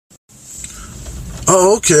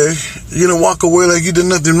Oh, okay. You're gonna walk away like you did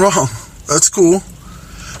nothing wrong. That's cool.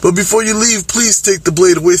 But before you leave, please take the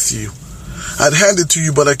blade with you. I'd hand it to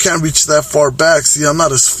you, but I can't reach that far back. See, I'm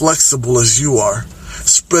not as flexible as you are.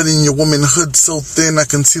 Spreading your womanhood so thin, I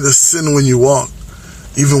can see the sin when you walk.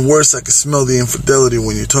 Even worse, I can smell the infidelity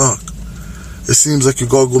when you talk. It seems like you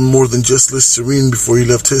goggled more than just Listerine before you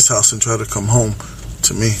left his house and tried to come home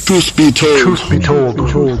to me. Truth be told. Truth be told.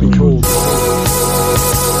 Truth be told.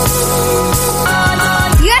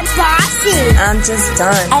 You're bossy. I'm just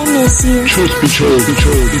done. I miss you. Truth be told.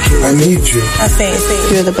 I need you. I think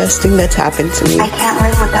you're the best thing that's happened to me. I can't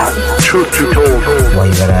live without you. Truth be told. Why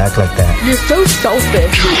you gotta act like that? You're so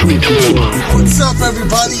selfish. Truth be told. What's up,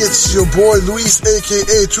 everybody? It's your boy Luis,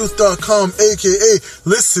 aka Truth.com, aka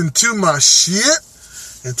Listen to My Shit.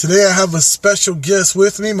 And today I have a special guest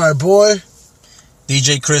with me, my boy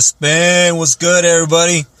DJ Crispin. What's good,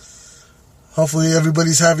 everybody? Hopefully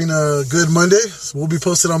everybody's having a good Monday. So we'll be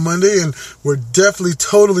posted on Monday, and we're definitely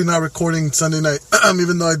totally not recording Sunday night,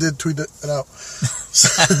 even though I did tweet it out.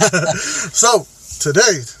 So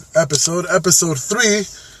today, episode 3,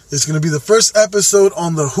 is going to be the first episode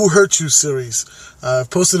on the Who Hurt You series. I've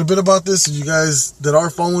posted a bit about this, and you guys that are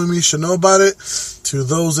following me should know about it. To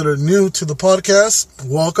those that are new to the podcast,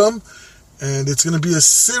 welcome. And it's going to be a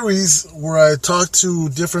series where I talk to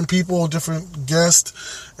different people, different guests,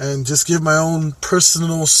 and just give my own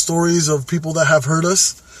personal stories of people that have hurt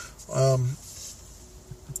us.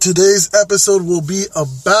 Today's episode will be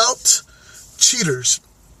about cheaters.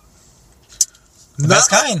 The best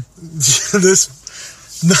kind.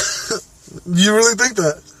 You really think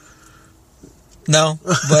that? No,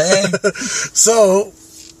 but hey. So,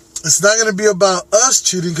 it's not going to be about us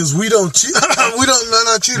cheating because we don't cheat. We're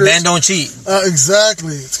not cheaters. Men don't cheat.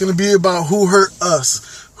 Exactly. It's going to be about who hurt us,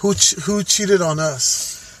 who cheated on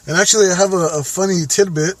us. And actually, I have a funny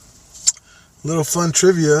tidbit, little fun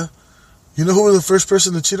trivia. You know who was the first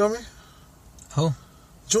person to cheat on me? Who?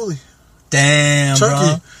 Julie. Damn, Chunky.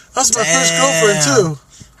 bro. That was my first girlfriend too.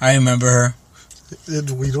 I remember her.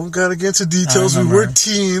 We don't gotta get into details. We were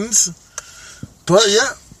teens, but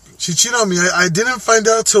yeah. She cheated on me. I didn't find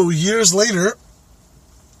out till years later.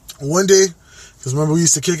 One day, because remember we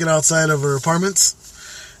used to kick it outside of her apartments,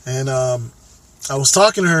 and I was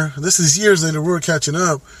talking to her. This is years later. We were catching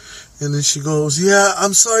up, and then she goes, "Yeah,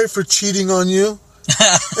 I'm sorry for cheating on you."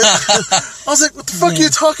 I was like, "What the fuck are you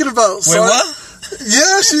talking about?" Wait, what?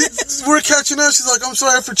 Yeah, we're catching up. She's like, "I'm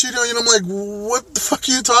sorry for cheating on you." And I'm like, "What the fuck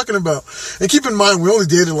are you talking about?" And keep in mind, we only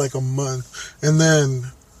dated like a month, and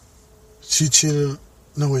then she cheated.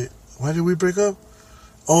 No, wait. Why did we break up?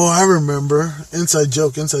 Oh, I remember. Inside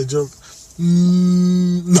joke. No,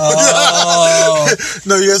 Oh,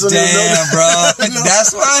 no, you guys don't even know damn, that. bro. No.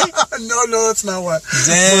 That's why? No, that's not why.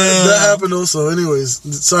 Damn. But that happened also. Anyways,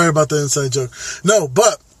 sorry about the inside joke. No,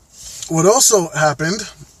 but what also happened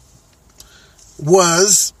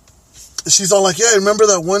was she's all like, "Yeah, remember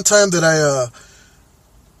that one time that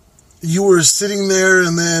you were sitting there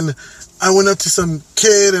and then I went up to some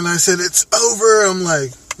kid and I said, 'It's over.'" I'm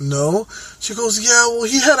like, "No." She goes, "Yeah, well,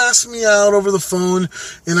 he had asked me out over the phone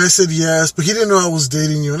and I said yes, but he didn't know I was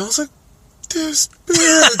dating you." And I was like, "This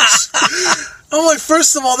bitch." I'm like,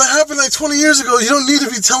 first of all, that happened like 20 years ago. You don't need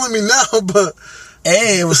to be telling me now, but...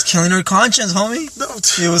 Hey, it was killing her conscience, homie. No.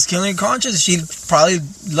 It was killing her conscience. She probably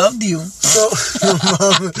loved you.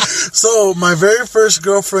 So my very first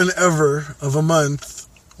girlfriend ever of a month,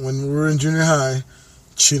 when we were in junior high,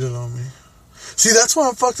 cheated on me. See, that's why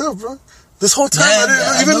I'm fucked up, bro. This whole time, Man, I didn't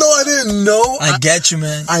know, even though I didn't know. I get you,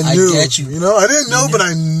 man. I knew. I get you. You know, I didn't know, but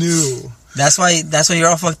I knew. That's why you're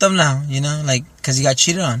all fucked up now, you know? Like, because you got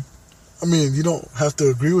cheated on. I mean, you don't have to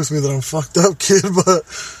agree with me that I'm fucked up, kid, but...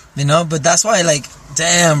 You know, but that's why, like,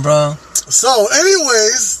 damn, bro. So,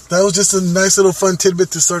 anyways, that was just a nice little fun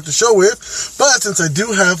tidbit to start the show with. But since I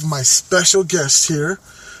do have my special guest here,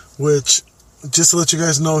 which, just to let you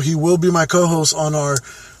guys know, he will be my co-host on our...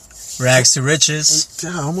 Rags to Riches.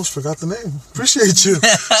 Yeah, I almost forgot the name. Appreciate you. See,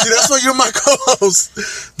 that's why you're my co-host.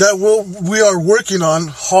 We are working on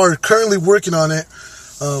hard, currently working on it.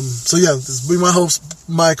 So yeah, this will be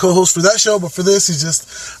my co-host for that show, but for this, he's just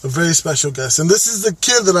a very special guest. And this is the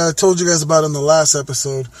kid that I told you guys about in the last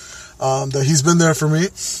episode, that he's been there for me.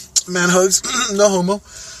 Man hugs, no homo.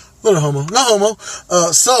 Little homo, no homo.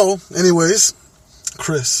 So, anyways,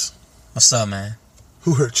 Chris. What's up, man?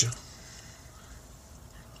 Who hurt you?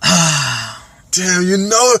 Damn, you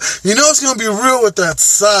know it's gonna be real with that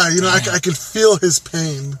sigh. You know, I can feel his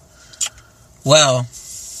pain. Well,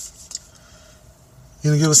 you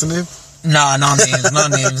gonna give us a name? No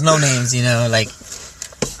names. You know, like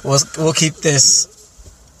we'll keep this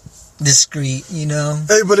discreet, you know.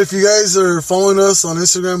 Hey, but if you guys are following us on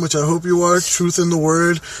Instagram, which I hope you are, Truth in the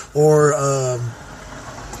Word, or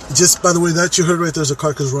just by the way, that you heard right there's a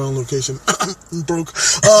car because we're on location. Broke.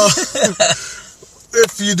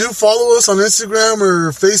 If you do follow us on Instagram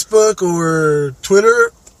or Facebook or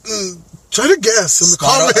Twitter, try to guess in the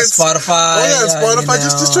comments. Spotify. Oh yeah, Spotify. You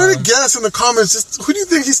know. Just try to guess in the comments. Just who do you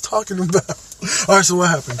think he's talking about? All right, so what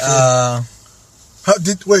happened?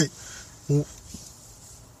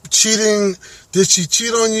 Cheating? Did she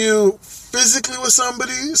cheat on you physically with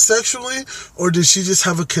somebody, sexually, or did she just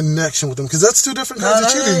have a connection with them? Because that's two different kinds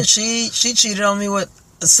of cheating. She cheated on me with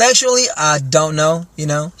sexually. I don't know. You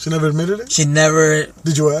know. She never admitted it. She never.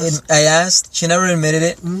 Did you ask? I asked. She never admitted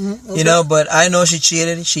it. Okay. You know, but I know she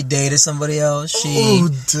cheated. She dated somebody else.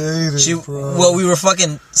 Dated, bro. Well, we were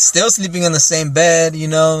fucking still sleeping in the same bed. You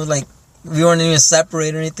know, like we weren't even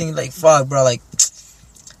separated or anything. Like fuck, bro. Like,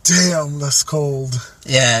 damn, that's cold.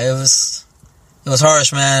 Yeah, it was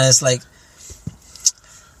harsh, man. It's like,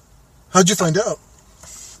 how'd you find out?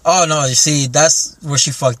 Oh no, you see, that's where she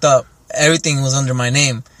fucked up. Everything was under my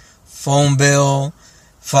name. Phone bill,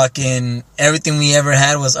 fucking everything we ever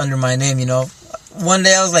had was under my name, you know. One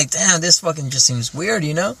day I was like, damn, this fucking just seems weird,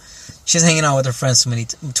 you know. She's hanging out with her friends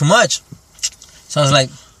too much. So I was like,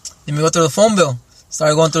 let me go through the phone bill.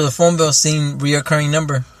 Started going through the phone bill, seeing reoccurring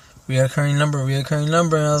number.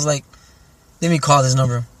 And I was like, let me call this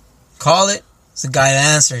number. Call it. It's the guy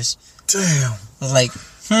that answers. Damn. I was like,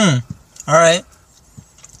 alright.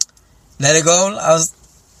 Let it go.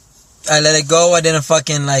 I let it go. I didn't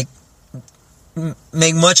fucking like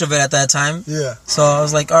make much of it at that time. Yeah. So I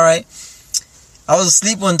was like, alright. I was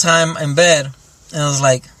asleep one time in bed, and it was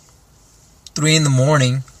like 3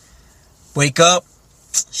 a.m. Wake up,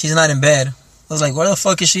 she's not in bed. I was like, where the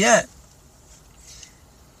fuck is she at?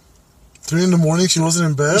 3 a.m, she wasn't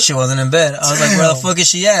in bed? She wasn't in bed. I was like, where the fuck is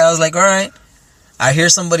she at? I was like, alright. I hear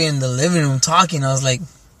somebody in the living room talking. I was like,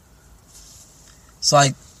 so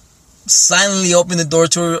I silently opened the door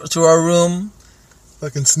to our room.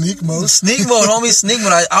 Fucking sneak mode. Sneak mode, homie, sneak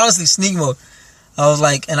mode. Honestly, sneak mode. I was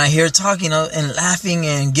like, and I hear talking and laughing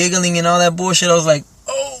and giggling and all that bullshit. I was like,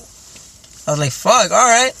 oh. I was like, fuck,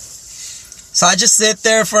 alright. So I just sit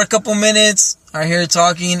there for a couple minutes. I hear her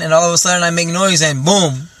talking, and all of a sudden I make noise, and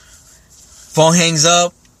boom. Phone hangs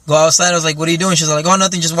up. Go outside. I was like, what are you doing? She's like, oh,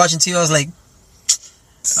 nothing, just watching TV. I was like,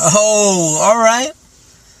 oh, alright.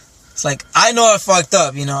 It's like, I know I fucked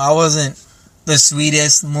up, you know. I wasn't the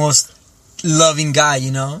sweetest, most loving guy,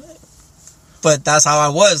 you know. But that's how I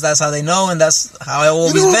was. That's how they know, and that's how I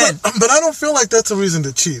always been. But I don't feel like that's a reason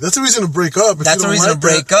to cheat. That's a reason to break up. That's a reason to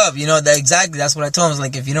break up. You know, exactly. That's what I told him. I was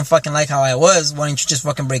like, if you didn't fucking like how I was, why don't you just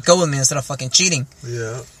fucking break up with me instead of fucking cheating?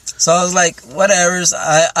 Yeah. So I was like, whatever.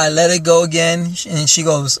 I let it go again. And she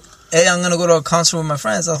goes, hey, I'm going to go to a concert with my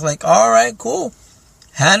friends. I was like, all right, cool.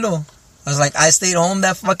 Handle. I was like, I stayed home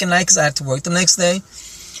that fucking night because I had to work the next day.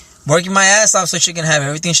 Working my ass off so she can have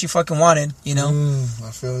everything she fucking wanted, you know?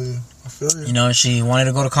 I feel you. You know, she wanted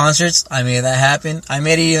to go to concerts. I made that happen. I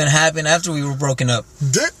made it even happen after we were broken up.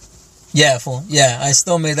 Yeah, fool. Yeah, I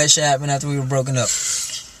still made that shit happen after we were broken up.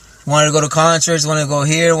 Wanted to go to concerts, wanted to go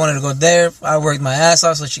here, wanted to go there. I worked my ass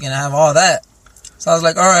off so she can have all that. So I was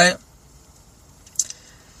like, alright.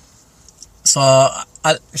 So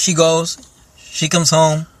she goes. She comes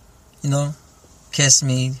home, you know, kisses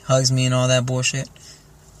me, hugs me and all that bullshit.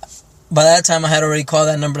 By that time, I had already called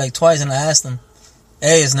that number like twice, and I asked him,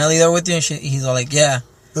 hey, is Nelly there with you? And he's all like, yeah.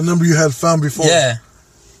 The number you had found before? Yeah.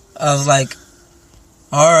 I was like,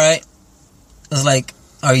 alright. I was like,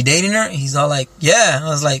 are you dating her? He's all like, yeah. I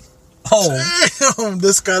was like, oh. Damn,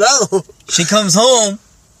 descarado. She comes home.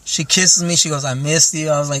 She kisses me. She goes, I missed you.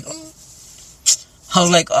 I was like,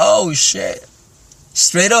 oh, shit.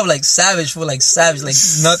 Straight up, like savage, like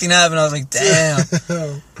nothing happened. I was like,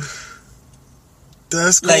 damn.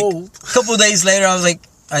 That's like, cold. A couple days later, I was like,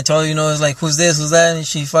 I told her, you know, it was like, who's this, who's that? And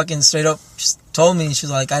she fucking straight up just told me. She's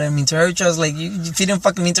like, I didn't mean to hurt you. I was like, if you didn't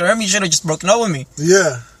fucking mean to hurt me, you should have just broken up with me.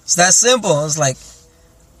 Yeah. It's that simple. I was like,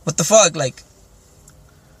 what the fuck? Like,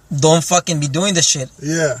 don't fucking be doing this shit.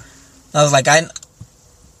 Yeah. I was like,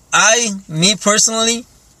 me personally,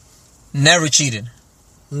 never cheated.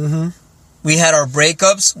 Mm-hmm. We had our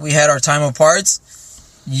breakups. We had our time apart.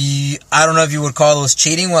 I don't know if you would call those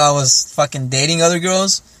cheating while I was fucking dating other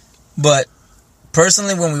girls. But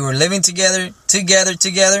personally, when we were living together,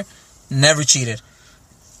 never cheated.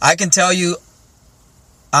 I can tell you,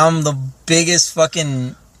 I'm the biggest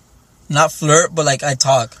fucking, not flirt, but like I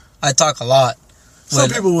talk a lot. Some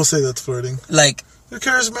people will say that's flirting. Like, you're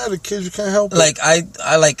charismatic, kid. You can't help it. Like,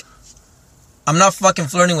 I'm not fucking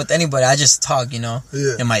flirting with anybody. I just talk, you know?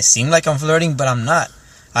 Yeah. It might seem like I'm flirting, but I'm not.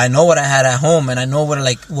 I know what I had at home, and I know what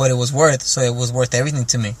it was worth, so it was worth everything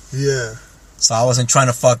to me. Yeah. So I wasn't trying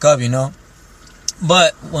to fuck up, you know.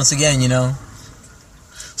 But once again, you know,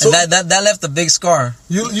 So and that left a big scar.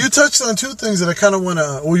 you touched on two things that I kind of want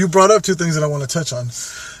to. Well, you brought up two things that I want to touch on.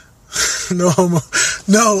 No homo.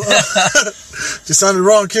 No. You sounded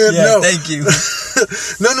wrong, kid. Yeah, no. thank you.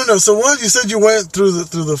 No. So one, you said you went through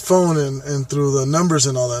the phone and through the numbers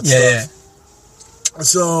and all that stuff. Yeah.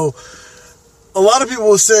 So a lot of people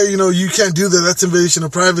will say, you know, you can't do that. That's invasion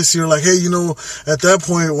of privacy. Or like, hey, you know, at that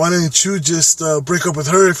point, why didn't you just break up with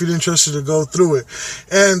her if you didn't trust her to go through it?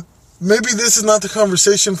 And maybe this is not the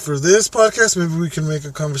conversation for this podcast. Maybe we can make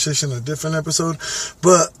a conversation in a different episode.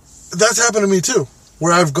 But that's happened to me too,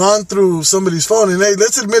 where I've gone through somebody's phone. And hey,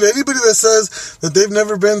 let's admit, anybody that says that they've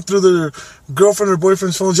never been through their girlfriend or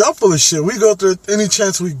boyfriend's phones, y'all full of shit. We go through it any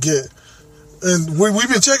chance we get. And we've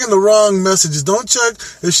been checking the wrong messages. Don't check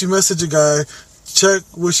if she messaged a guy. Check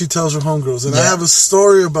what she tells her homegirls. And I have a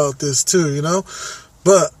story about this too, you know.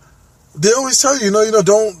 But they always tell you, you know,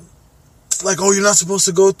 don't, like, oh, you're not supposed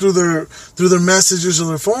to go through their messages or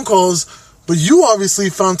their phone calls. But you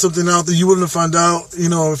obviously found something out that you wouldn't have found out, you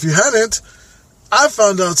know, if you hadn't. I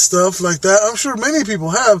found out stuff like that. I'm sure many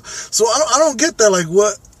people have. So I don't get that. Like,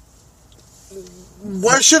 what?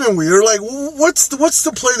 Why shouldn't we? Or like, what's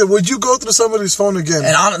the play that would you go through somebody's phone again?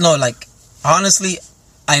 And I don't know, like, honestly,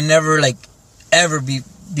 I never, like, ever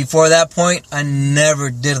before that point, I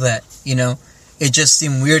never did that, you know. It just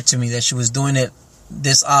seemed weird to me that she was doing it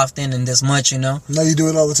this often and this much, you know. Now you do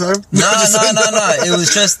it all the time? No. It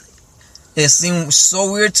was just, it seemed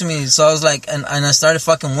so weird to me. So I was like, and I started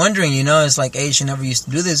fucking wondering, you know. It's like, hey, she never used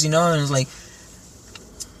to do this, you know. And it was like,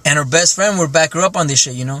 and her best friend would back her up on this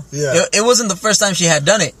shit, you know. Yeah. It wasn't the first time she had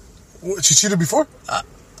done it. She cheated before?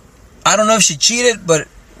 I don't know if she cheated, but,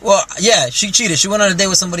 well, yeah, she cheated. She went on a date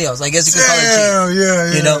with somebody else. I guess you could call it cheating.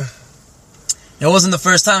 Yeah. You know? It wasn't the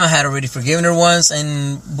first time. I had already forgiven her once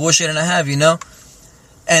and bullshit and a half, you know?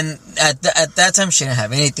 And at that time, she didn't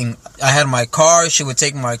have anything. I had my car. She would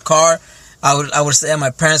take my car. I would stay at my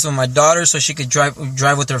parents with my daughter so she could drive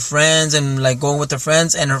with her friends and, like, go with her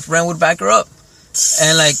friends, and her friend would back her up.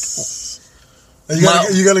 And, like,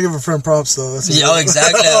 you gotta give a friend props though.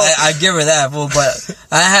 Exactly. I give her that, fool. But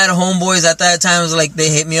I had homeboys at that time. It was like, they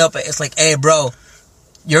hit me up. It's like, hey, bro,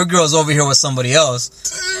 your girl's over here with somebody else.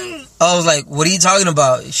 I was like, what are you talking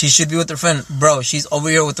about? She should be with her friend. Bro, she's over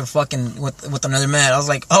here with her fucking with another man. I was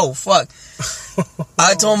like, oh fuck.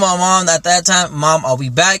 I told my mom at that time, Mom, I'll be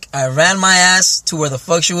back. I ran my ass to where the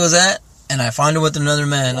fuck she was at, and I found her with another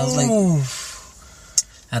man. I was like,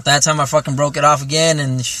 at that time, I fucking broke it off again,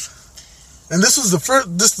 and this was the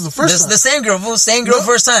first. This is the first time. The same girl, fool. Same girl,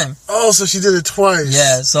 first time. Oh, so she did it twice.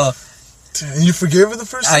 Yeah. So. And you forgave her the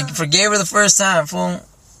first time? I forgave her the first time, fool.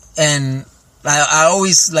 And I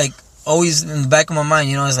always, like, always in the back of my mind,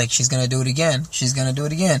 you know, it's like, she's gonna do it again. She's gonna do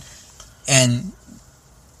it again. And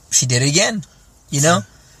she did it again, you know?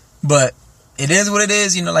 But it is what it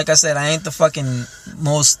is, you know. Like I said, I ain't the fucking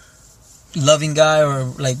most loving guy, or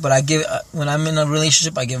like, but I give, when I'm in a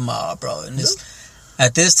relationship, I give them all, bro. And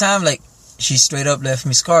at this time, like, she straight up left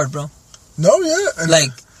me scarred, bro. No, yeah. And like,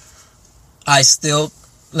 I still,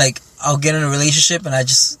 like, I'll get in a relationship and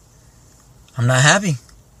I'm not happy.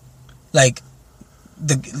 Like,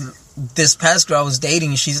 this past girl I was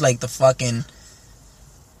dating, she's like the fucking,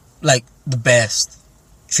 like, the best.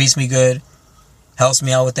 Treats me good, helps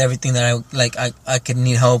me out with everything that I could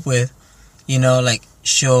need help with. You know, like,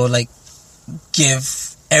 she'll, like,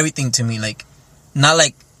 give everything to me. Like, not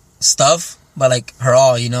like stuff, but like her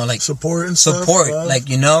all, you know, like support and stuff. Like,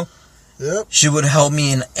 you know. Yep. She would help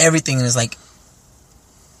me in everything, and it's like,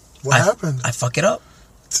 what happened? I fuck it up.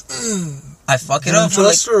 I fuck it up,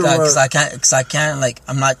 like, because I can't, like,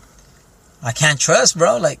 I can't trust,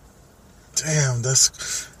 bro. Like, damn,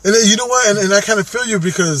 and you know what? And I kind of feel you,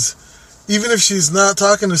 because even if she's not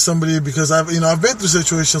talking to somebody, because I've been through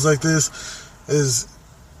situations like this.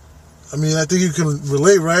 I mean, I think you can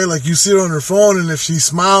relate, right? Like, you see her on her phone, and if she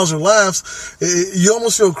smiles or laughs, you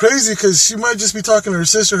almost feel crazy, because she might just be talking to her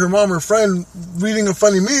sister, her mom, her friend, reading a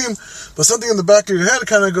funny meme, but something in the back of your head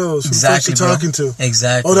kind of goes, exactly, who the fuck you talking to?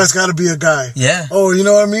 Exactly. Oh, that's got to be a guy. Yeah. Oh, you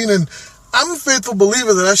know what I mean? And I'm a faithful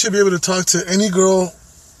believer that I should be able to talk to any girl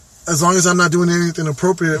as long as I'm not doing anything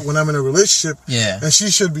appropriate when I'm in a relationship. Yeah. And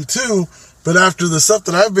she should be too. But after the stuff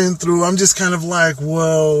that I've been through, I'm just kind of like,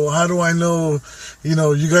 well, how do I know,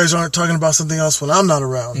 you guys aren't talking about something else when I'm not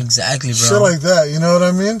around? Exactly, bro. Shit like that, you know what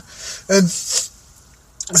I mean? And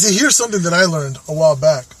see, here's something that I learned a while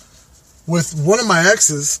back with one of my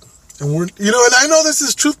exes, and and I know this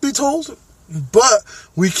is truth be told, But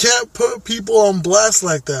we can't put people on blast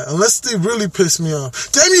like that unless they really piss me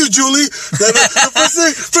off. Damn you, Julie!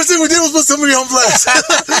 The first thing we did was put somebody on blast.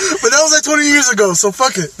 But that was like 20 years ago, so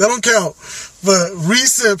fuck it. That don't count. But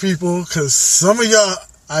recent people, because some of y'all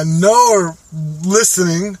I know are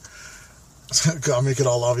listening. Gotta make it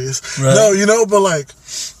all obvious. Right. No, you know, but like,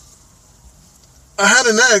 I had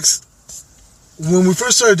an ex when we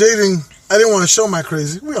first started dating. I didn't want to show my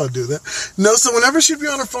crazy. We all do that. No, so whenever she'd be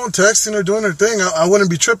on her phone texting or doing her thing, I wouldn't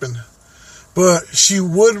be tripping. But she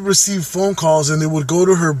would receive phone calls and they would go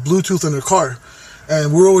to her Bluetooth in her car.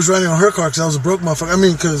 And we were always riding on her car because I was a broke motherfucker. I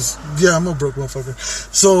mean, because, yeah, I'm a broke motherfucker.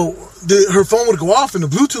 So her phone would go off and the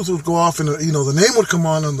Bluetooth would go off and, the name would come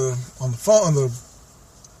on the phone, on the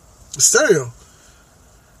stereo.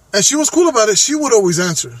 And she was cool about it. She would always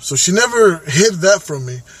answer. So she never hid that from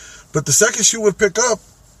me. But the second she would pick up,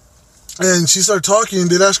 and she started talking, and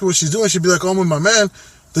they'd ask her what she's doing. She'd be like, oh, I'm with my man.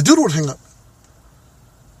 The dude would hang up.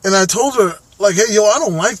 And I told her, like, hey, yo, I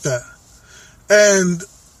don't like that. And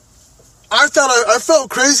I felt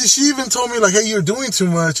crazy. She even told me, like, hey, you're doing too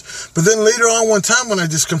much. But then later on one time when I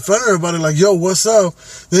just confronted her about it, like, yo, what's up?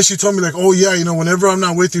 Then she told me, like, oh, yeah, whenever I'm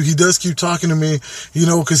not with you, he does keep talking to me,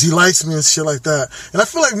 because he likes me and shit like that. And I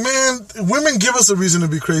feel like, man, women give us a reason to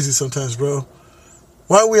be crazy sometimes, bro.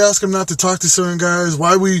 Why we ask them not to talk to certain guys?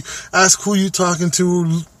 Why we ask who you talking to?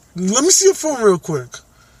 Let me see your phone real quick.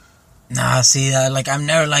 Nah, see, I'm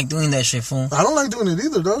never like doing that shit, fool. I don't like doing it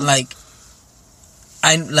either, though.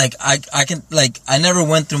 I never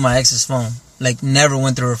went through my ex's phone. Like, never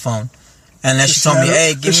went through her phone. Unless she told me,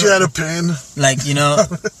 hey, give me... She had a pin. Like,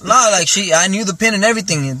 I knew the pin and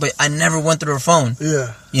everything, but I never went through her phone.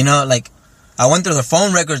 Yeah. I went through the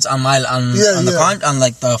phone records on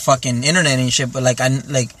the fucking internet and shit, but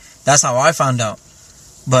that's how I found out.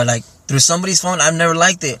 But like through somebody's phone, I've never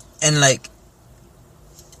liked it. And like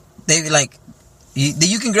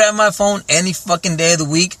you can grab my phone any fucking day of the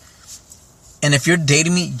week, and if you're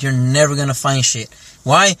dating me, you're never gonna find shit.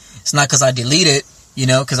 Why? It's not because I delete it,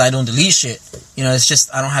 because I don't delete shit. It's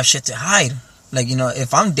just I don't have shit to hide. Like,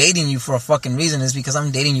 if I'm dating you for a fucking reason, it's because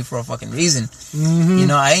I'm dating you for a fucking reason. Mm-hmm.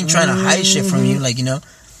 I ain't trying to hide shit from you. Like,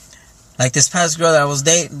 like this past girl that I was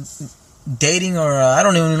dating, or I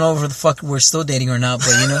don't even know if the fuck we're still dating or not,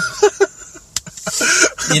 but,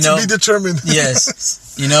 to be determined.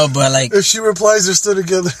 Yes. But like... If she replies, they're still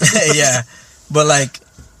together. Yeah. But like,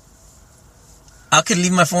 I could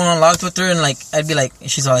leave my phone unlocked with her and like, I'd be like,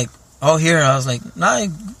 she's all like, oh, here. I was like, nah,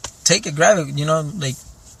 take it, grab it, like...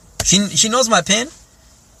 She knows my PIN.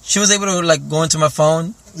 She was able to like go into my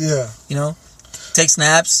phone. Yeah. Take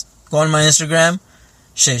snaps, go on my Instagram.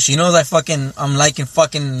 Shit, she knows I'm liking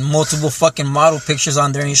fucking multiple fucking model pictures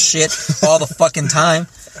on there and shit all the fucking time.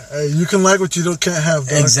 Hey, you can like what you can't have,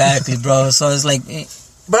 dog. Exactly, bro. So it's like...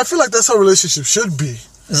 But I feel like that's how relationships should be.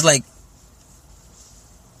 It's like,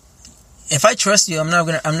 if I trust you, I'm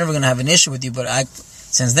never gonna have an issue with you, but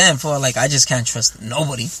since then, I just can't trust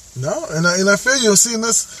nobody. No, and I feel you. See, and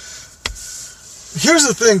here's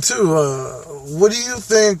the thing too. What do you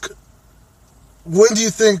think? When do you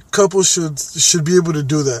think couples should be able to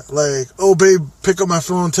do that? Like, oh babe, pick up my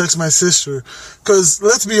phone, text my sister. Because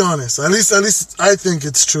let's be honest. At least I think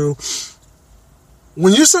it's true.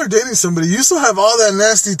 When you start dating somebody, you still have all that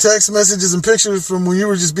nasty text messages and pictures from when you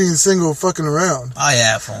were just being single, fucking around. Oh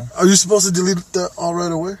yeah, phone. Are you supposed to delete that all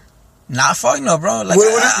right away? Nah, fuck no, bro. Like,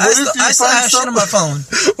 I still have shit on my phone.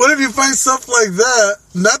 What if you find stuff like that?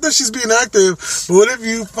 Not that she's being active, but what if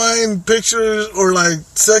you find pictures or like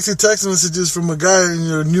sexy text messages from a guy in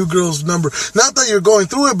your new girl's number? Not that you're going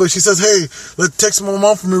through it, but she says, hey, let's text my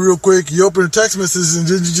mom for me real quick. You open her text messages and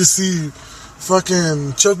then you just see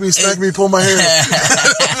fucking choke me, smack me, pull my hair.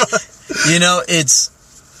 It's...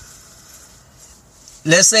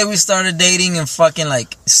 Let's say we started dating and fucking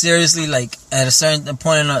like seriously like at a certain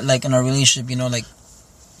point in our relationship, like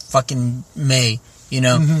fucking May,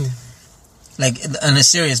 Mm-hmm. like in a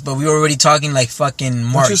serious, but we were already talking like fucking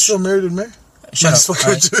March. You're still married in May? Shut up.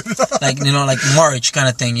 Right? Like like March kind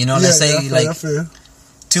of thing, let's say I feel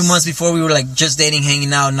 2 months before we were like just dating,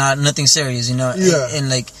 hanging out, nothing serious, Yeah. And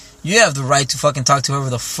like you have the right to fucking talk to whoever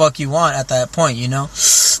the fuck you want at that point,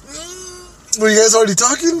 Were you guys already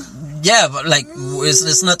talking? Yeah, but like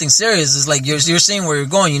it's nothing serious. It's like you're seeing where you're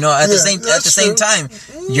going. At the same time,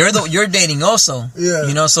 you're dating also.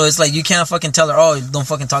 Yeah. So it's like you can't fucking tell her, oh, don't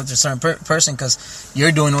fucking talk to a certain person because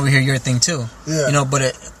you're doing over here your thing too. Yeah.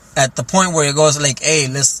 But at the point where it goes like, hey,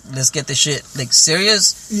 let's get this shit like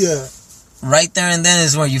serious. Yeah. Right there and then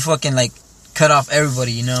is where you fucking like cut off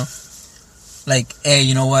everybody. Like, hey,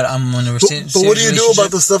 you know what? I'm on a But what do you do about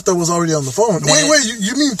the stuff that was already on the phone? Wait,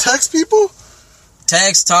 you mean text people?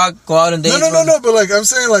 text, talk, go out and date. No. But like I'm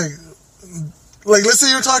saying, like let's say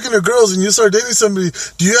you're talking to girls and you start dating somebody.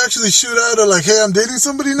 Do you actually shoot out or like, hey, I'm dating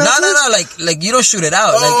somebody now? No. Like you don't shoot it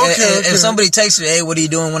out. Oh, like okay. if somebody texts you, hey, what are you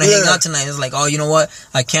doing? Want to hang out tonight? It's like, oh, you know what?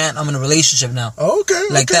 I can't. I'm in a relationship now. Okay.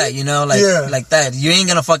 Like that, you know, like that. You ain't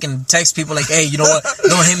gonna fucking text people like, hey, you know what?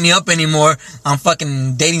 Don't hit me up anymore. I'm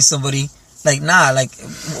fucking dating somebody. Like, nah, like,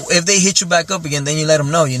 if they hit you back up again, then you let them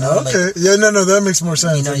know, you know? Okay. Like, yeah, no, that makes more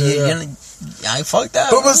sense. You know, I fucked that.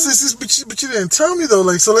 But you didn't tell me, though.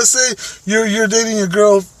 Like, so let's say you're dating a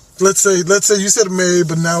girl, let's say you said May,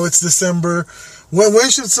 but now it's December. When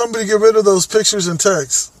should somebody get rid of those pictures and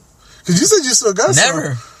texts? Because you said you still got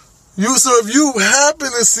Never. some. So if you happen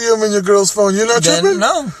to see them in your girl's phone, you're not tripping?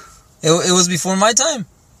 No. It was before my time.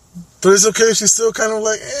 But it's okay if she's still kind of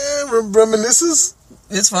like, reminisces?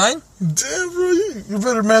 It's fine. Damn, bro, you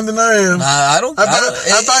better man than I am. I don't. I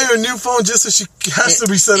buy her a new phone just so she has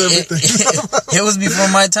to reset everything. It was before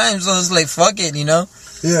my time, so it's like, fuck it, you know?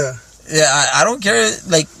 Yeah. Yeah, I don't care.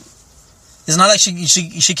 Like, it's not like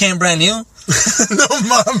she came brand new. No,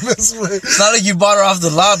 mom, this way. It's not like you bought her off the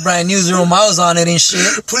lot brand new, 0 miles on it and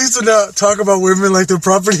shit. Please do not talk about women like they're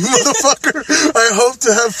property, motherfucker. I hope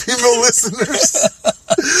to have female listeners.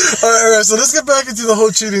 All right, so let's get back into the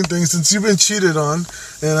whole cheating thing since you've been cheated on,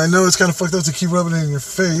 and I know it's kind of fucked up to keep rubbing it in your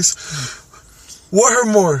face. What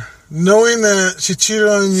hurt more? Knowing that she cheated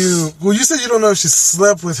on you. Well, you said you don't know if she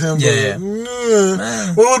slept with him. Yeah.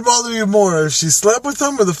 But, what would bother you more? If she slept with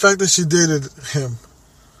him or the fact that she dated him?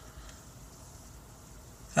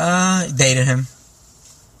 Dated him.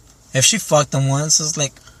 If she fucked him once, it's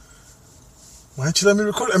like, why didn't you let me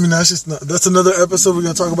record? I mean, that's another episode. We're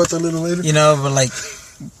gonna talk about that a little later. You know, but like,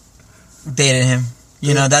 dated him.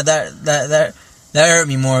 You know, that hurt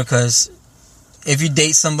me more because if you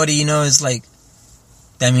date somebody, you know, it's like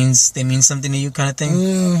they mean something to you, kind of thing.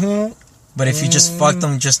 Mm-hmm. But if you just fucked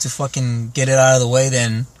them just to fucking get it out of the way,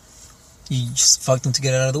 then you just fucked them to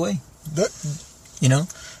get it out of the way. You know,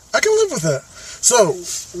 I can live with that. So,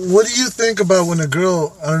 what do you think about when a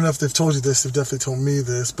girl, I don't know if they've told you this, they've definitely told me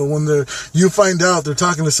this, but when you find out they're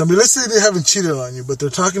talking to somebody, let's say they haven't cheated on you, but they're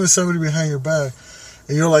talking to somebody behind your back,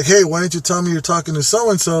 and you're like, hey, why didn't you tell me you're talking to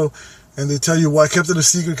so-and-so, and they tell you, well, I kept it a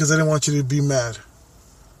secret because I didn't want you to be mad.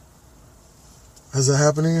 Has that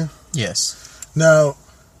happened to you? yes. Now,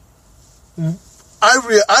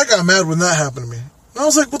 I got mad when that happened to me. And I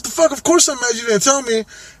was like, what the fuck? Of course I'm mad you didn't tell me.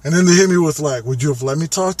 And then they hit me with like, would you have let me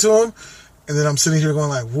talk to him? And then I'm sitting here going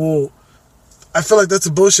like, well, I feel like that's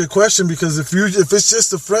a bullshit question because if it's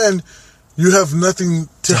just a friend, you have nothing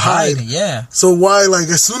to hide. Yeah. So why, like,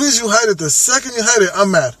 as soon as you hide it, the second you hide it,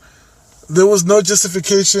 I'm mad. There was no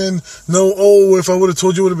justification, if I would have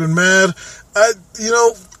told you, would have been mad.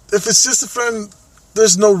 If it's just a friend,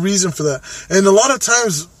 there's no reason for that. And a lot of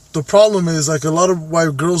times, the problem is, like, a lot of why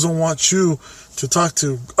girls don't want you to talk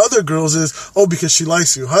to other girls is, because she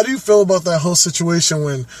likes you. How do you feel about that whole situation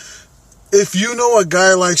when, if you know a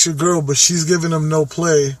guy likes your girl, but she's giving him no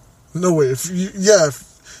play, if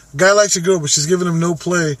a guy likes your girl, but she's giving him no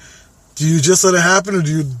play, do you just let it happen, or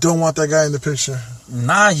do you don't want that guy in the picture?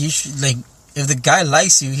 Nah, you should, like, if the guy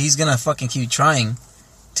likes you, he's gonna fucking keep trying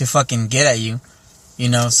to fucking get at you, you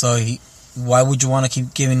know, so why would you want to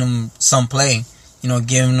keep giving him some play, you know,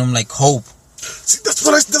 giving him, like, hope? See,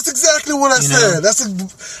 that's exactly what I said. I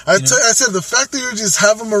said the fact that you just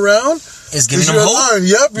have him around is giving him hope.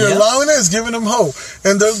 You're allowing it. It's giving him hope.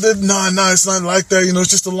 And no, it's not like that. You know,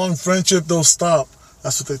 it's just a long friendship. They'll stop.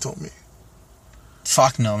 That's what they told me.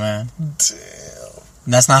 Fuck no, man. Damn.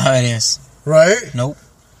 That's not how it is. Right? Nope.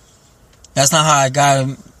 That's not how a guy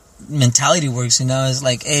mentality works. You know, it's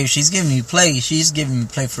like, hey, if she's giving me play, she's giving me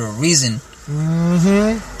play for a reason.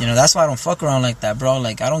 Mm-hmm. You know, that's why I don't fuck around like that, bro.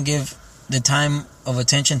 Like, I don't give the time of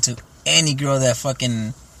attention to any girl that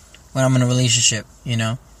fucking, when I'm in a relationship, you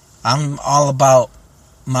know. I'm all about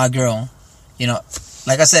my girl. You know,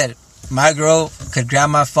 like I said, my girl could grab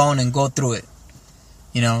my phone and go through it.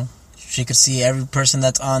 You know, she could see every person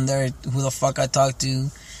that's on there, who the fuck I talk to,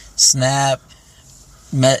 Snap,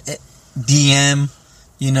 DM,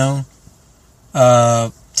 you know,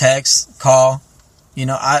 text, call. You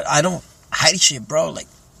know, I don't hide shit, bro. Like,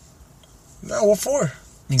 no, what for?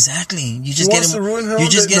 Exactly. You just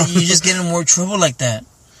get in more trouble like that.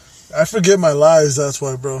 I forget my lies, that's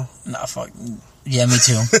why, bro. Nah, fuck. Yeah, me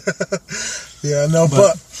too. Yeah, no,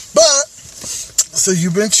 but so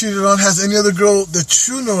you've been cheated on. Has any other girl that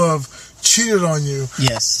you know of cheated on you?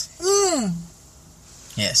 Yes.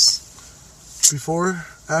 Yes. Before?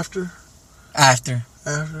 After? After.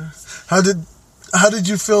 How did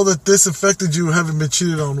you feel that this affected you having been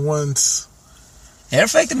cheated on once? It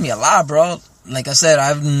affected me a lot, bro. Like I said,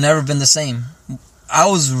 I've never been the same. I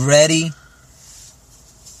was ready.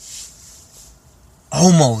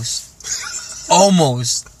 Almost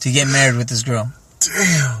to get married with this girl.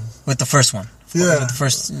 Damn. With the first one. Yeah. With the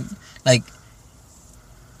first, like,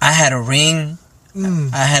 I had a ring.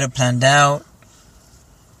 I had it planned out.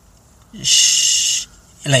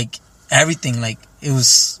 Like, everything. Like, it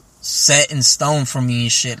was set in stone for me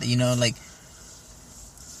and shit, you know, like.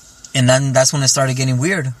 And then that's when it started getting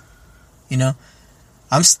weird, you know.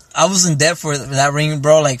 I was in debt for that ring,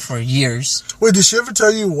 bro, like, for years. Wait, did she ever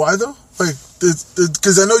tell you why, though? Like,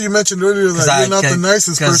 because I know you mentioned earlier that you're not the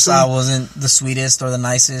nicest person. Because I wasn't the sweetest or the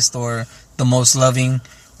nicest or the most loving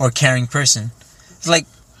or caring person. It's like,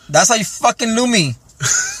 that's how you fucking knew me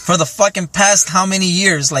for the fucking past how many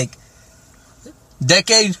years? Like,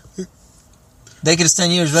 decade? Decade is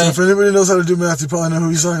 10 years, right? So if anybody knows how to do math, you probably know who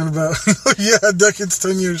he's talking about. Yeah, decade's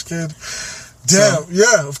 10 years, kid. Damn,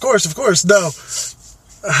 yeah, of course. Now,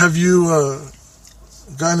 have you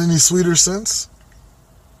gotten any sweeter since?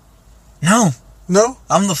 No. No?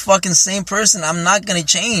 I'm the fucking same person. I'm not gonna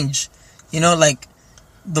change. You know, like,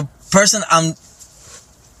 the person I'm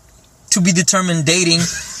to be determined dating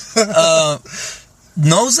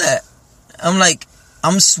knows that. I'm like,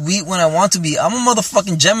 I'm sweet when I want to be. I'm a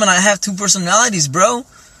motherfucking Gemini. I have 2 personalities, bro.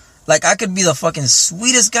 Like, I could be the fucking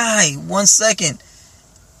sweetest guy 1 second,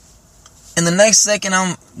 and the next second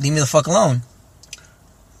leave me the fuck alone.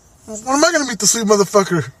 When am I gonna meet the sweet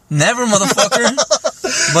motherfucker? Never, motherfucker.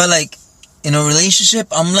 But, like, in a relationship,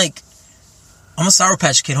 I'm a Sour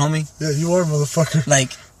Patch Kid, homie. Yeah, you are, motherfucker.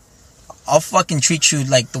 Like, I'll fucking treat you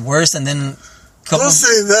like the worst, and then don't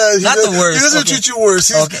say that. Not the worst. He doesn't treat you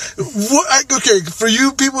worse. Okay, for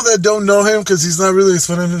you people that don't know him, because he's not really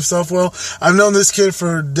explaining himself well, I've known this kid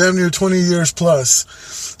for damn near 20 years plus.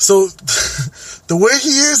 So, the way he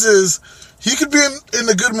is he could be in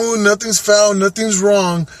a good mood, nothing's foul, nothing's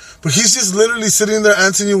wrong, but he's just literally sitting there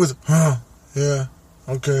answering you with, yeah,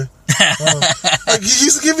 okay. Like,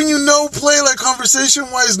 he's giving you no play, like,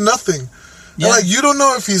 conversation-wise, nothing. Yeah. Like, you don't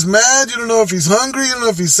know if he's mad, you don't know if he's hungry, you don't know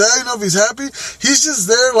if he's sad, you don't know if he's happy. He's just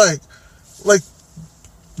there, like,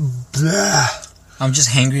 blah. I'm just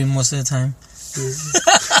hangry most of the time.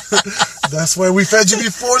 That's why we fed you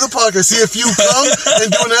before the podcast. See, if you come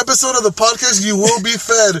and do an episode of the podcast, you will be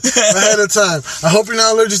fed ahead of time. I hope you're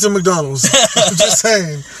not allergic to McDonald's. I'm just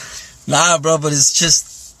saying. Nah, bro, but it's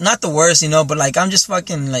just not the worst, you know, but, like, I'm just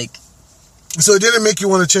fucking, like... So it didn't make you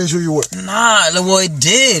want to change who you were? Nah, well, it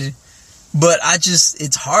did. But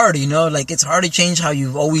it's hard, you know? Like, it's hard to change how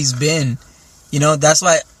you've always been. You know, that's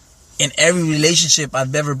why in every relationship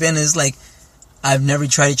I've ever been, it's like, I've never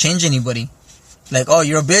tried to change anybody. Like, oh,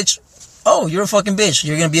 you're a bitch? Oh, you're a fucking bitch.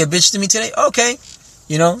 You're gonna be a bitch to me today? Okay.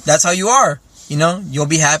 You know, that's how you are. You know, you'll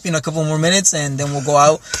be happy in a couple more minutes, and then we'll go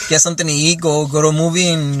out, get something to eat, go to a movie,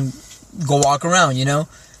 and go walk around, you know?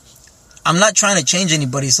 I'm not trying to change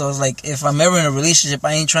anybody, so it's like, if I'm ever in a relationship,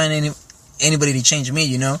 I ain't trying anybody to change me,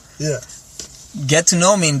 you know? Yeah. Get to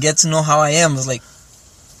know me and get to know how I am. It's like,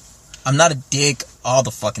 I'm not a dick all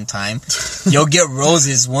the fucking time. You'll get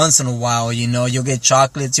roses once in a while, you know? You'll get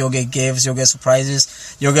chocolates, you'll get gifts, you'll get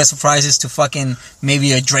surprises. You'll get surprises to fucking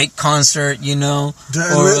maybe a Drake concert, you know?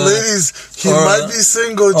 Ladies, he might be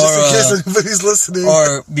single, just in case anybody's listening.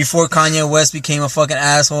 Or before Kanye West became a fucking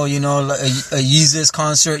asshole, you know, like a Yeezus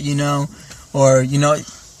concert, you know? Or, you know...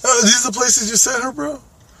 these are the places you sent her, bro?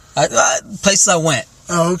 Places I went.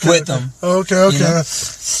 Oh, okay. With them.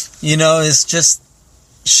 Okay. You know, it's just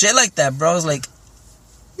shit like that, bro. It's like...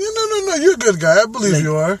 Yeah, no. You're a good guy. I believe, like,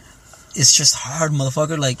 you are. It's just hard,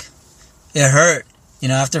 motherfucker. Like, it hurt. You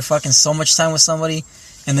know, after fucking so much time with somebody,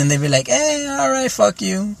 and then they be like, hey, alright, fuck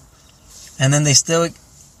you. And then they still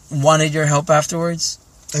wanted your help afterwards.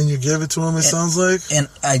 And you gave it to them, it sounds like? And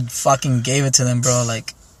I fucking gave it to them, bro.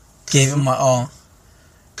 Like, gave it my all.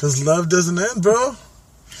 Because love doesn't end, bro.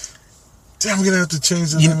 Damn, I'm going to have to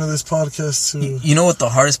change the name of this podcast to... You know what the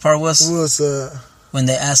hardest part was? What was that? When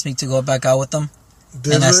they asked me to go back out with them.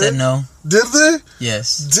 Did they? I said no. Did they?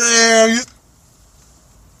 Yes. Damn.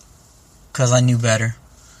 Because I knew better.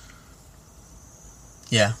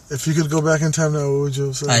 Yeah. If you could go back in time now, what would you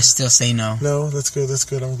have said? I still say no. No? That's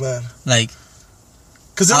good. I'm glad. Like...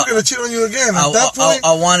 Because they were going to cheat on you again. At that point...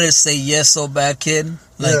 I wanted to say yes so bad, kid.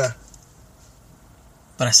 Like, yeah.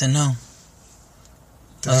 But I said no.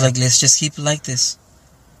 I was like, let's just keep it like this.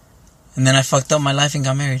 And then I fucked up my life and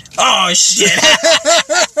got married. Oh, shit.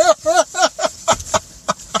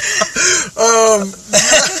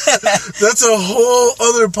 That's a whole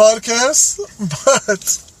other podcast. But,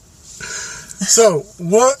 so,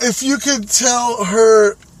 what if you could tell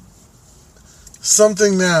her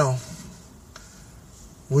something now?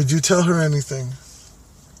 Would you tell her anything?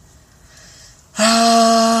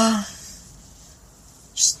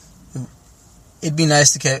 it'd be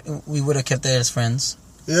nice we would have kept it as friends.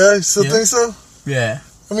 Yeah, you still think so? Yeah.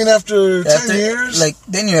 I mean, after 10 years? Like,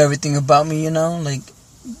 they knew everything about me, you know? Like,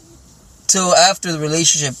 till after the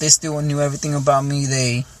relationship, they still knew everything about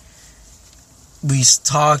me. We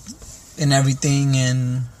talked and everything,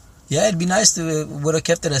 and yeah, it'd be nice to would have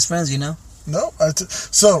kept it as friends, you know? No.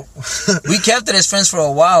 So. We kept it as friends for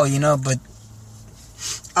a while, you know, but.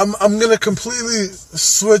 I'm going to completely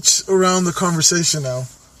switch around the conversation now.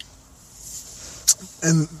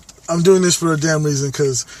 And I'm doing this for a damn reason,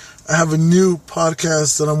 because I have a new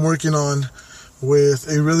podcast that I'm working on with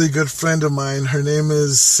a really good friend of mine. Her name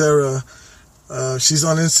is Sarah. She's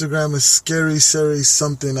on Instagram as Scary Sari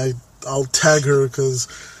something. I'll tag her because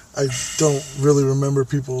I don't really remember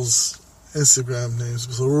people's Instagram names.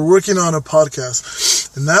 So we're working on a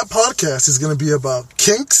podcast. And that podcast is going to be about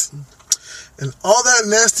kinks and all that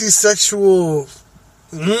nasty sexual...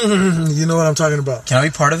 you know what I'm talking about. Can I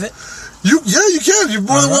be part of it? You can. You're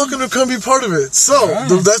more than welcome to come be part of it. So,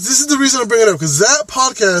 this is the reason I bring it up, because that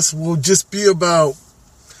podcast will just be about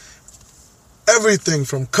everything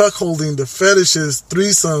from cuckolding to fetishes,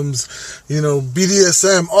 threesomes,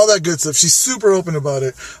 BDSM, all that good stuff. She's super open about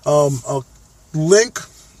it. I'll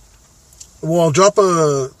drop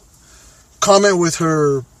a comment with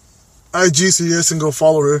her IG so you guys can go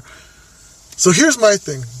follow her. So here's my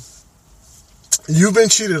thing. You've been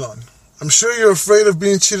cheated on. I'm sure you're afraid of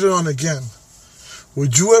being cheated on again.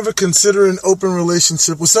 Would you ever consider an open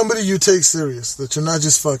relationship with somebody you take serious, that you're not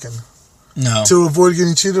just fucking? No. To avoid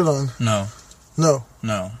getting cheated on? No. No.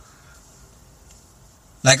 No.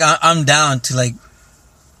 Like, I'm down to, like,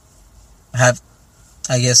 have,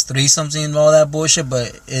 I guess, threesomes and all that bullshit,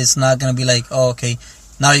 but it's not going to be like, oh, okay,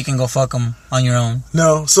 now you can go fuck them on your own.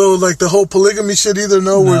 No. So, like, the whole polygamy shit either,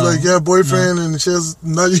 no? Where, like, you have a boyfriend and she has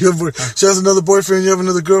another boyfriend, you have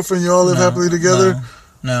another girlfriend, you all live happily together?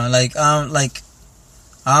 No.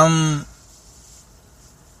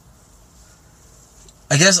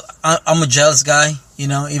 I guess I'm a jealous guy,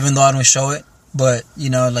 even though I don't show it. But,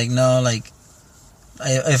 if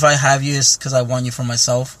I have you, it's because I want you for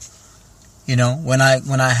myself. When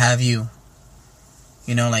I have you,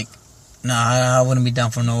 I wouldn't be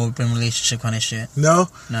down for no open relationship kind of shit. No?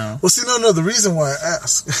 No. Well, see, no, the reason why I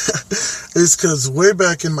ask is because way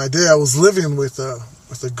back in my day, I was living with a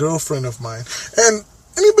girlfriend of mine. And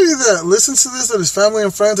anybody that listens to this, that is family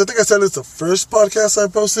and friends, I think I said it's the first podcast I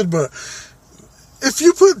posted, but if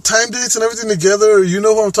you put time dates and everything together, or you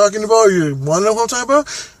know who I'm talking about, or you want to know who I'm talking about,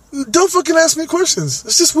 don't fucking ask me questions.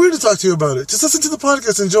 It's just weird to talk to you about it. Just listen to the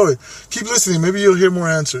podcast, enjoy. Keep listening, maybe you'll hear more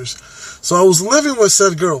answers. So I was living with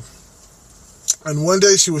said girl. And one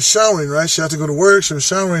day she was showering, right? She had to go to work, she was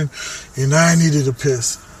showering, and I needed a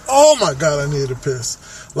piss. Oh my God, I needed a piss.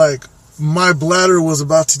 Like, my bladder was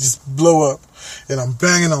about to just blow up. And I'm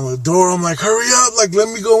banging on the door. I'm like, hurry up, like, let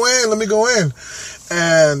me go in.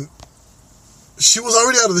 And she was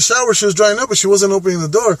already out of the shower. She was drying up, but she wasn't opening the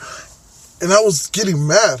door. And I was getting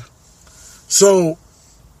mad. So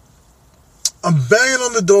I'm banging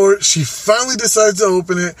on the door. She finally decides to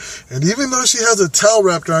open it. And even though she has a towel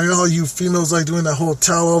wrapped around, you know how you females like doing that whole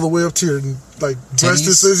towel all the way up to your, like,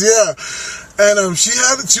 breast, yeah. And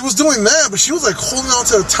she was doing that, but she was, like, holding on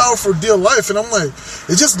to the towel for dear life. And I'm like,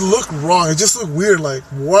 it just looked wrong. It just looked weird. Like,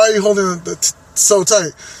 why are you holding it so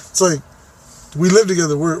tight? It's like, we live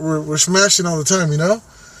together. We're smashing all the time,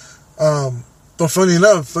 But funny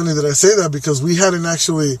that I say that, because we hadn't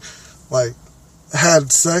actually, like, had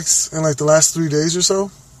sex in, like, the last 3 days or so.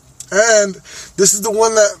 And this is the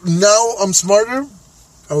one that now I'm smarter.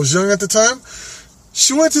 I was young at the time.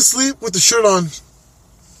 She went to sleep with the shirt on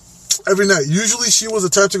every night. Usually she was the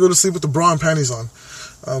type to go to sleep with the bra and panties on.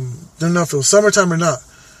 Didn't know if it was summertime or not.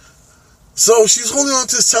 So she's holding on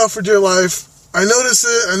to this towel for dear life. I noticed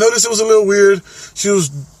it was a little weird. She was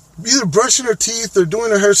either brushing her teeth or doing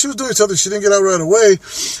her hair. She was doing something. She didn't get out right away.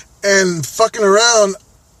 And fucking around,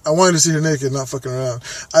 I wanted to see her naked, not fucking around.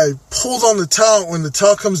 I pulled on the towel. When the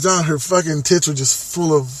towel comes down, her fucking tits were just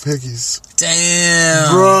full of hickeys.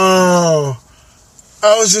 Damn. Bro.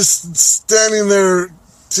 I was just standing there,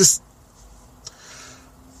 just...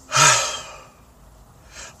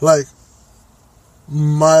 like,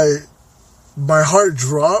 my heart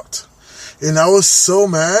dropped. And I was so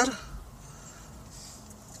mad.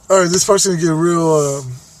 All right, this part's going to get real,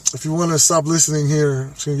 if you want to stop listening here,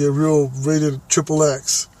 it's going to get real rated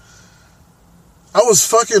XXX. I was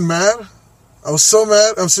fucking mad. I was so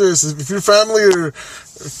mad. I'm serious. If you're family or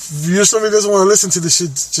if you're somebody who doesn't want to listen to this shit,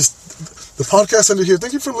 just the podcast ended here.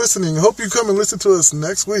 Thank you for listening. I hope you come and listen to us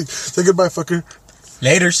next week. Say goodbye, fucker.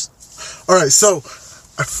 Laters. All right, so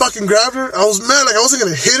I fucking grabbed her. I was mad. Like, I wasn't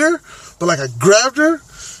going to hit her, but, like, I grabbed her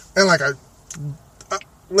and, like, I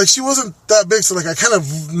like she wasn't that big, so like I kind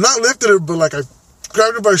of not lifted her, but like I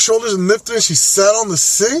grabbed her by her shoulders and lifted her, and she sat on the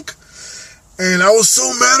sink. And I was so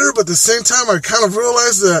mad at her, but at the same time, I kind of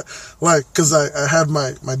realized that, like, because I had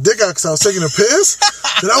my dick out because I was taking a piss,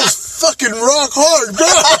 that I was fucking rock hard, bro.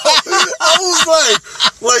 I was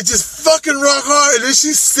like just fucking rock hard. And then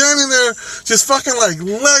she's standing there, just fucking like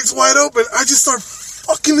legs wide open. I just start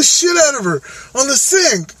fucking the shit out of her on the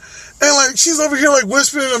sink. And like, she's over here like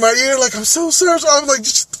whispering in my ear, like, I'm so sorry. So I'm like,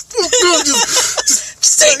 just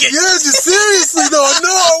take it. Yeah, just seriously though. I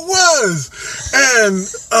know I was. And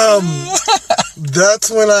that's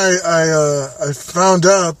when I found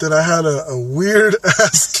out that I had a weird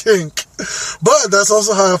ass kink. But that's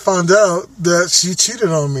also how I found out that she cheated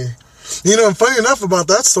on me. You know, and funny enough about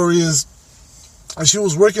that story is, she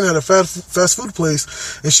was working at a fast food place,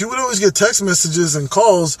 and she would always get text messages and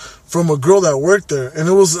calls from a girl that worked there, and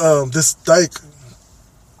it was this dyke.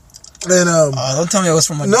 And don't tell me it was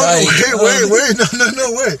from a no, dyke. Wait,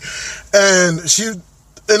 no way. And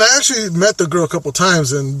I actually met the girl a couple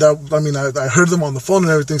times, and I heard them on the phone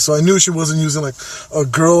and everything, so I knew she wasn't using like a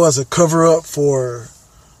girl as a cover up for,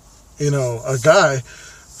 you know, a guy.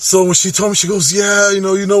 So when she told me, she goes, yeah, you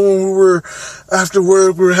know, when we were after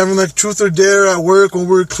work, we were having like truth or dare at work when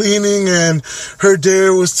we were cleaning, and her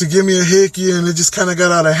dare was to give me a hickey, and it just kind of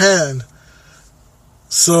got out of hand.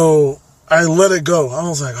 So I let it go. I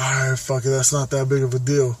was like, all right, fuck it, that's not that big of a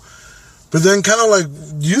deal. But then kind of like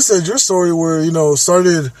you said your story where, you know,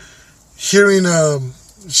 started hearing,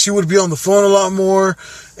 she would be on the phone a lot more.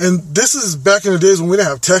 And this is back in the days when we didn't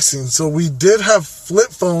have texting. So we did have flip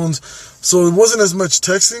phones. So it wasn't as much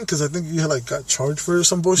texting, because I think you had like got charged for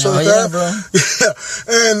some bullshit like that. Bro. Yeah.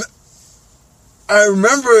 And I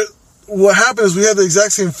remember what happened is we had the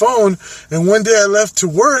exact same phone, and one day I left to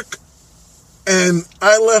work, and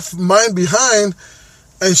I left mine behind,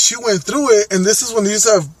 and she went through it, and this is when they used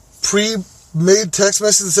to have pre-made text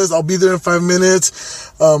message that says, I'll be there in 5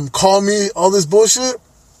 minutes, call me, all this bullshit.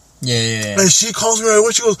 Yeah. And she calls me right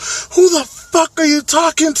away. She goes, who the fuck are you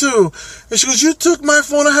talking to? And she goes, you took my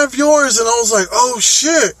phone, I have yours. And I was like, oh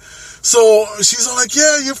shit. So she's all like,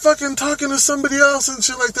 yeah, you're fucking talking to somebody else and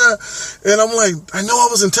shit like that. And I'm like, I know I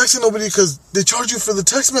wasn't texting nobody because they charge you for the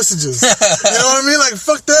text messages. You know what I mean? Like,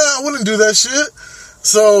 fuck that. I wouldn't do that shit.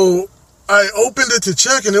 So I opened it to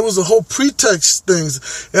check, and it was a whole pretext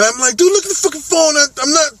things. And I'm like, dude, look at the fucking phone.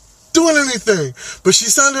 I'm not doing anything. But she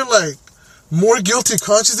sounded like more guilty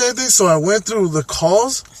conscious than anything, so I went through the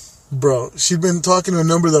calls. Bro, she'd been talking to a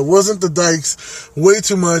number that wasn't the Dykes way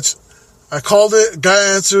too much. I called it, guy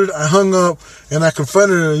answered, I hung up, and I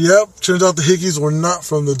confronted her. Yep, turns out the hickeys were not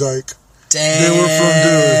from the Dyke. Damn. They were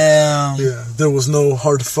from dude. Yeah, there was no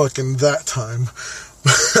hard fucking that time.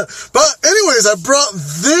 But anyways, I brought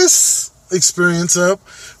this experience up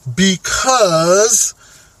because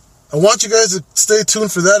I want you guys to stay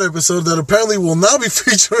tuned for that episode that apparently will now be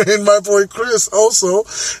featuring my boy Chris also.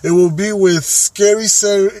 It will be with Scary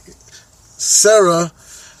Sarah,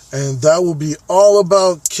 and that will be all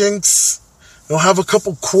about kinks. I'll have a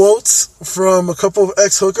couple quotes from a couple of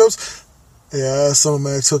ex-hookups. Yeah, some of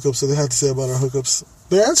my ex-hookups that they had to say about our hookups.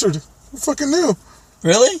 They answered. We fucking knew.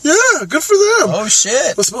 Really? Yeah, good for them. Oh,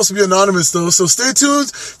 shit. It's supposed to be anonymous, though, so stay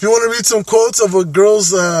tuned. If you want to read some quotes of what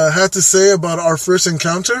girls had to say about our first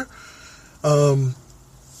encounter. So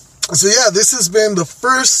yeah, this has been the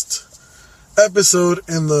first episode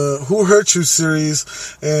in the Who Hurt You series,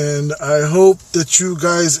 and I hope that you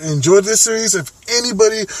guys enjoyed this series. If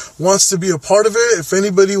anybody wants to be a part of it, if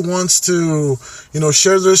anybody wants to, you know,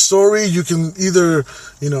 share their story, you can either,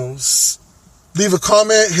 you know, leave a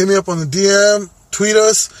comment, hit me up on the DM, tweet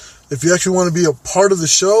us. If you actually want to be a part of the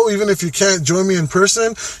show, even if you can't join me in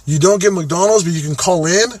person, you don't get McDonald's, but you can call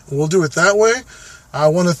in. We'll do it that way. I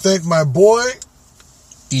want to thank my boy,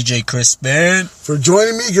 DJ Chris Barron, for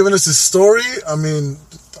joining me, giving us his story. I mean,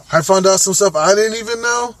 I found out some stuff I didn't even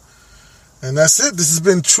know. And that's it. This has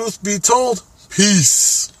been Truth Be Told.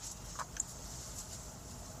 Peace.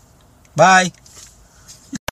 Bye.